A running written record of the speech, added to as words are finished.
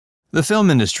The film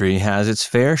industry has its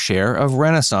fair share of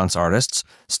Renaissance artists,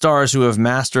 stars who have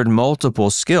mastered multiple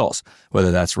skills,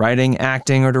 whether that's writing,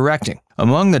 acting, or directing.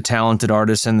 Among the talented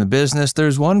artists in the business,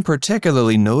 there's one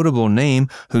particularly notable name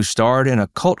who starred in a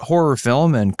cult horror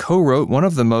film and co-wrote one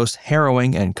of the most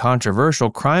harrowing and controversial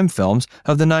crime films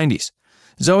of the 90s.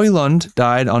 Zoë Lund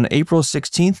died on April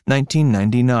 16,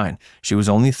 1999. She was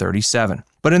only 37.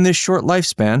 But in this short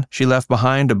lifespan, she left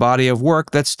behind a body of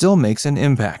work that still makes an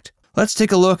impact. Let's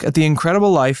take a look at the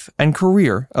incredible life and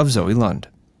career of Zoë Lund.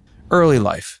 Early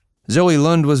life. Zoë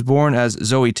Lund was born as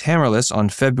Zoe Tamerlis on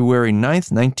February 9,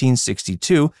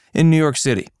 1962, in New York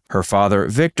City. Her father,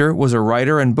 Victor, was a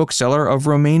writer and bookseller of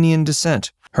Romanian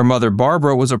descent. Her mother,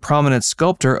 Barbara, was a prominent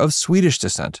sculptor of Swedish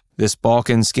descent. This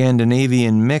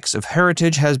Balkan-Scandinavian mix of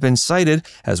heritage has been cited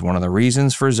as one of the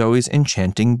reasons for Zoe's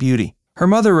enchanting beauty. Her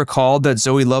mother recalled that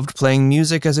Zoe loved playing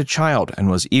music as a child and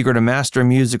was eager to master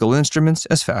musical instruments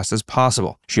as fast as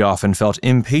possible. She often felt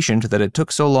impatient that it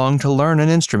took so long to learn an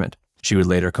instrument. She would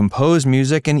later compose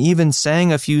music and even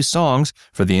sang a few songs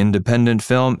for the independent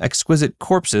film Exquisite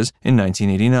Corpses in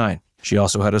 1989. She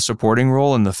also had a supporting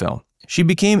role in the film. She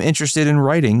became interested in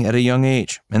writing at a young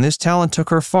age, and this talent took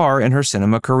her far in her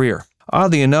cinema career.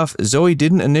 Oddly enough, Zoe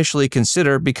didn't initially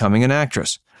consider becoming an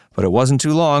actress, but it wasn't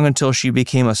too long until she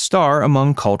became a star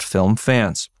among cult film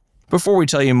fans. Before we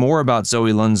tell you more about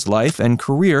Zoë Lund's life and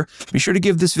career, be sure to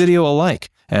give this video a like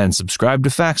and subscribe to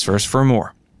Facts First for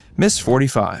more. Miss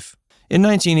 45. In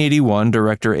 1981,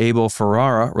 director Abel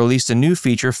Ferrara released a new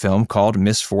feature film called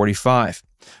Miss 45.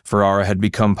 Ferrara had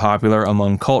become popular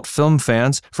among cult film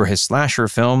fans for his slasher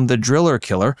film The Driller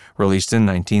Killer, released in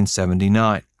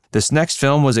 1979. This next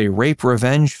film was a rape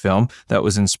revenge film that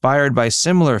was inspired by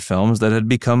similar films that had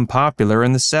become popular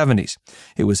in the 70s.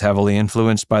 It was heavily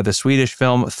influenced by the Swedish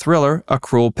film Thriller, A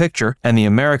Cruel Picture, and the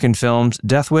American films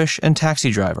Death Wish and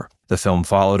Taxi Driver. The film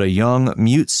followed a young,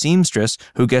 mute seamstress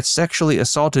who gets sexually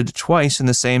assaulted twice in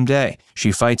the same day.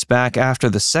 She fights back after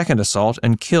the second assault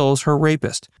and kills her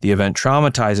rapist. The event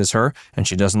traumatizes her, and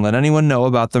she doesn't let anyone know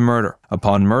about the murder.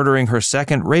 Upon murdering her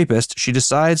second rapist, she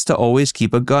decides to always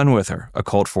keep a gun with her, a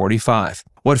Colt 45.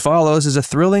 What follows is a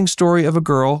thrilling story of a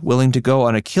girl willing to go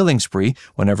on a killing spree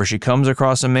whenever she comes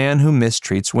across a man who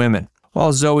mistreats women.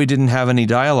 While Zoe didn't have any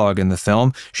dialogue in the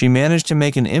film, she managed to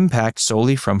make an impact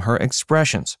solely from her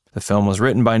expressions. The film was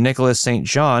written by Nicholas St.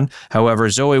 John, however,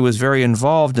 Zoe was very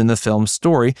involved in the film's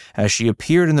story as she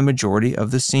appeared in the majority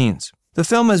of the scenes. The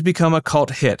film has become a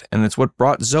cult hit, and it's what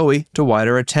brought Zoe to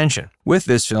wider attention. With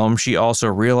this film, she also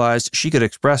realized she could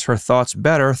express her thoughts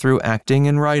better through acting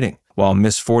and writing. While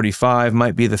Miss 45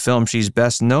 might be the film she's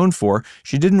best known for,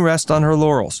 she didn't rest on her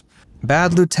laurels.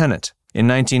 Bad Lieutenant. In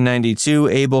 1992,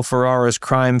 Abel Ferrara's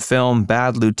crime film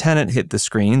Bad Lieutenant hit the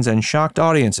screens and shocked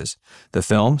audiences. The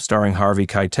film, starring Harvey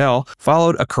Keitel,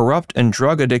 followed a corrupt and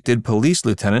drug-addicted police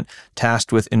lieutenant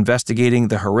tasked with investigating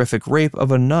the horrific rape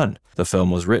of a nun. The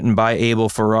film was written by Abel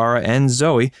Ferrara and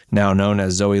Zoe, now known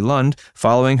as Zoë Lund,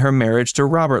 following her marriage to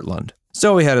Robert Lund.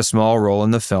 Zoe had a small role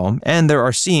in the film, and there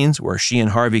are scenes where she and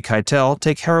Harvey Keitel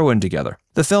take heroin together.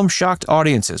 The film shocked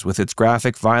audiences with its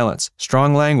graphic violence,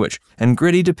 strong language, and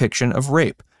gritty depiction of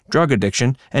rape, drug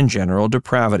addiction, and general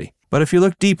depravity. But if you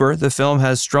look deeper, the film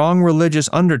has strong religious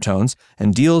undertones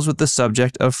and deals with the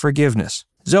subject of forgiveness.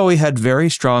 Zoe had very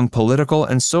strong political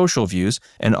and social views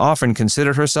and often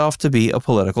considered herself to be a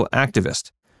political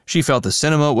activist. She felt the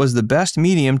cinema was the best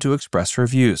medium to express her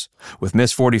views. With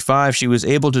Miss 45, she was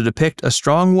able to depict a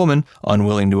strong woman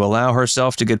unwilling to allow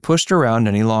herself to get pushed around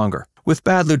any longer. With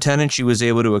Bad Lieutenant, she was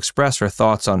able to express her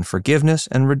thoughts on forgiveness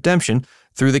and redemption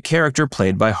through the character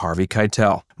played by Harvey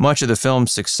Keitel. Much of the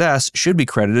film's success should be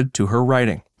credited to her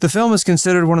writing. The film is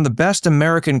considered one of the best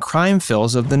American crime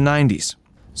films of the 90s.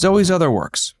 Zoe's other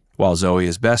works. While Zoe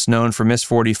is best known for Miss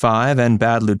 45 and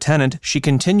Bad Lieutenant, she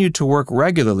continued to work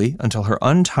regularly until her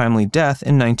untimely death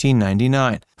in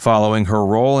 1999. Following her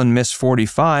role in Miss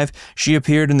 45, she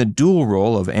appeared in the dual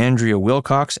role of Andrea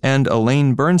Wilcox and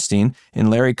Elaine Bernstein in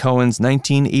Larry Cohen's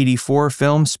 1984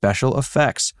 film Special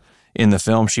Effects. In the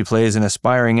film, she plays an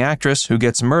aspiring actress who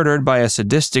gets murdered by a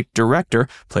sadistic director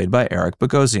played by Eric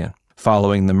Bogosian.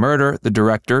 Following the murder, the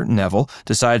director, Neville,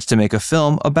 decides to make a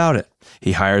film about it.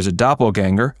 He hires a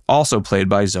doppelganger, also played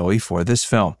by Zoe, for this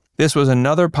film. This was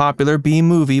another popular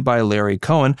B-movie by Larry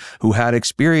Cohen, who had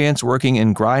experience working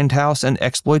in grindhouse and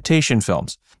exploitation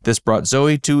films. This brought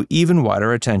Zoe to even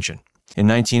wider attention. In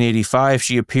 1985,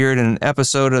 she appeared in an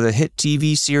episode of the hit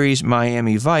TV series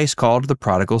Miami Vice called The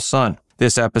Prodigal Son.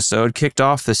 This episode kicked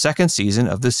off the second season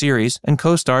of the series and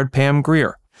co-starred Pam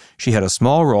Grier. She had a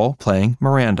small role playing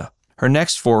Miranda. Her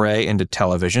next foray into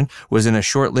television was in a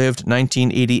short-lived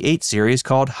 1988 series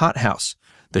called Hot House.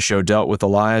 The show dealt with the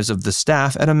lives of the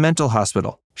staff at a mental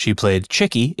hospital. She played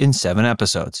Chicky in 7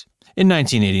 episodes. In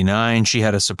 1989, she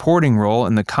had a supporting role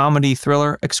in the comedy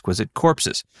thriller Exquisite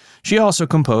Corpses. She also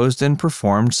composed and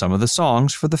performed some of the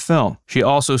songs for the film. She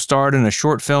also starred in a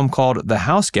short film called The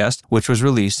House Guest, which was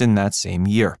released in that same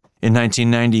year. In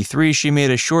 1993, she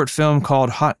made a short film called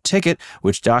Hot Ticket,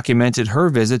 which documented her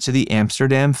visit to the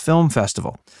Amsterdam Film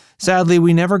Festival. Sadly,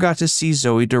 we never got to see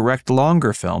Zoë direct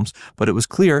longer films, but it was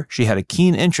clear she had a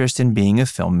keen interest in being a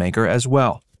filmmaker as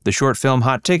well. The short film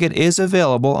Hot Ticket is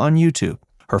available on YouTube.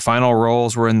 Her final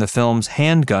roles were in the films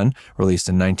Handgun, released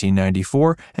in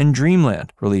 1994, and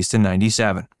Dreamland, released in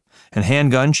 1997. In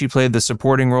Handgun, she played the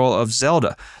supporting role of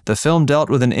Zelda. The film dealt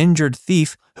with an injured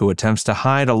thief who attempts to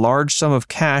hide a large sum of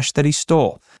cash that he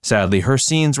stole. Sadly, her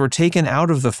scenes were taken out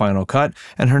of the final cut,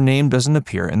 and her name doesn't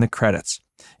appear in the credits.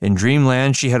 In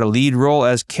Dreamland, she had a lead role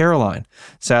as Caroline.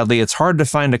 Sadly, it's hard to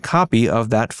find a copy of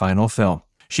that final film.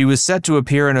 She was set to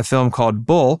appear in a film called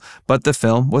Bull, but the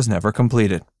film was never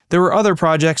completed. There were other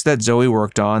projects that Zoë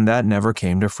worked on that never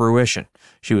came to fruition.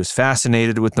 She was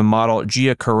fascinated with the model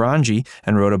Gia Karanji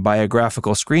and wrote a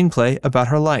biographical screenplay about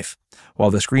her life.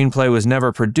 While the screenplay was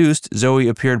never produced, Zoë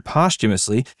appeared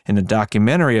posthumously in a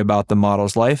documentary about the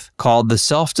model's life called The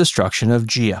Self-Destruction of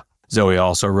Gia. Zoë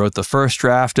also wrote the first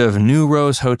draft of New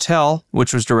Rose Hotel,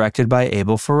 which was directed by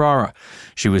Abel Ferrara.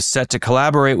 She was set to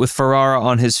collaborate with Ferrara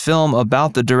on his film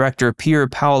about the director Pier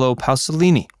Paolo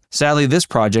Pasolini. Sadly, this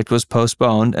project was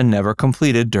postponed and never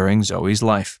completed during Zoë's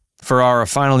life. Ferrara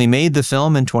finally made the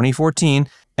film in 2014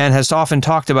 and has often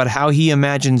talked about how he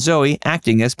imagined Zoë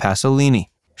acting as Pasolini.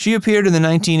 She appeared in the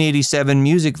 1987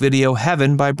 music video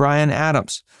Heaven by Bryan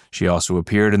Adams. She also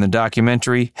appeared in the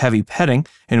documentary Heavy Petting,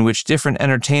 in which different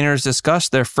entertainers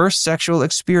discussed their first sexual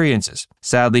experiences.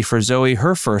 Sadly for Zoë,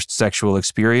 her first sexual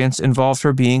experience involved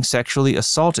her being sexually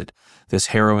assaulted. This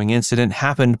harrowing incident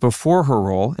happened before her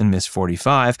role in Miss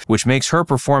 45, which makes her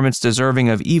performance deserving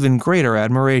of even greater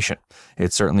admiration.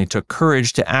 It certainly took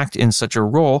courage to act in such a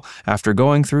role after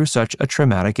going through such a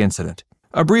traumatic incident.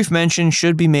 A brief mention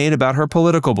should be made about her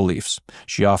political beliefs.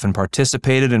 She often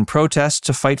participated in protests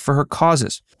to fight for her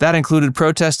causes. That included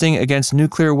protesting against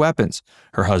nuclear weapons.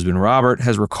 Her husband Robert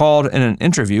has recalled in an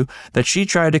interview that she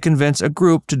tried to convince a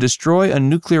group to destroy a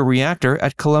nuclear reactor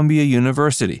at Columbia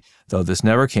University, though this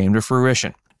never came to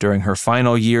fruition. During her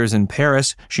final years in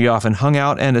Paris, she often hung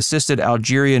out and assisted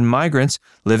Algerian migrants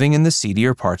living in the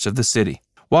seedier parts of the city.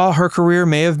 While her career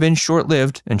may have been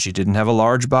short-lived and she didn't have a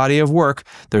large body of work,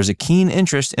 there's a keen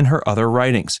interest in her other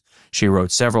writings. She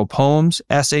wrote several poems,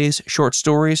 essays, short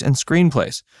stories, and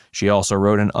screenplays. She also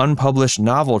wrote an unpublished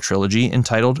novel trilogy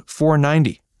entitled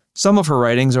 490. Some of her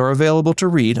writings are available to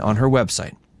read on her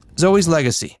website. Zoë's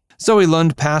legacy. Zoë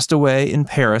Lund passed away in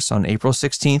Paris on April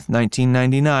 16,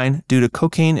 1999 due to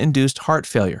cocaine-induced heart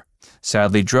failure.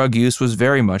 Sadly, drug use was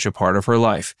very much a part of her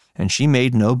life, and she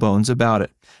made no bones about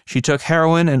it. She took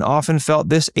heroin and often felt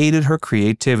this aided her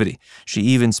creativity. She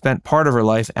even spent part of her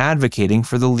life advocating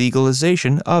for the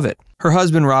legalization of it. Her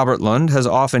husband Robert Lund has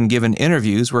often given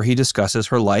interviews where he discusses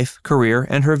her life, career,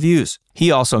 and her views.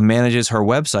 He also manages her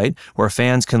website where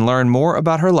fans can learn more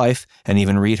about her life and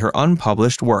even read her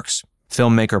unpublished works.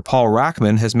 Filmmaker Paul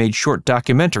Rachman has made short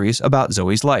documentaries about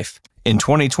Zoë's life. In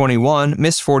 2021,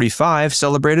 Miss 45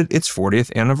 celebrated its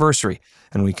 40th anniversary,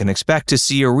 and we can expect to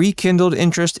see a rekindled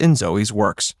interest in Zoë's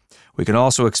works. We can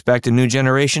also expect a new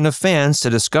generation of fans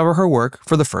to discover her work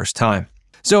for the first time.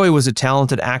 Zoë was a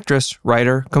talented actress,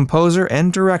 writer, composer,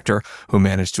 and director who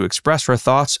managed to express her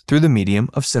thoughts through the medium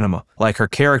of cinema. Like her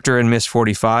character in Miss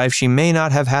 45, she may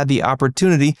not have had the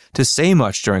opportunity to say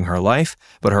much during her life,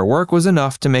 but her work was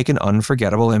enough to make an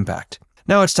unforgettable impact.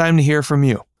 Now it's time to hear from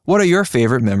you. What are your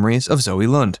favorite memories of Zoë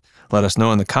Lund? Let us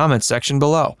know in the comments section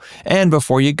below. And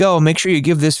before you go, make sure you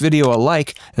give this video a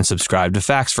like and subscribe to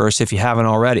Facts First if you haven't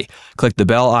already. Click the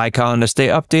bell icon to stay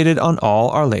updated on all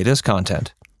our latest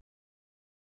content.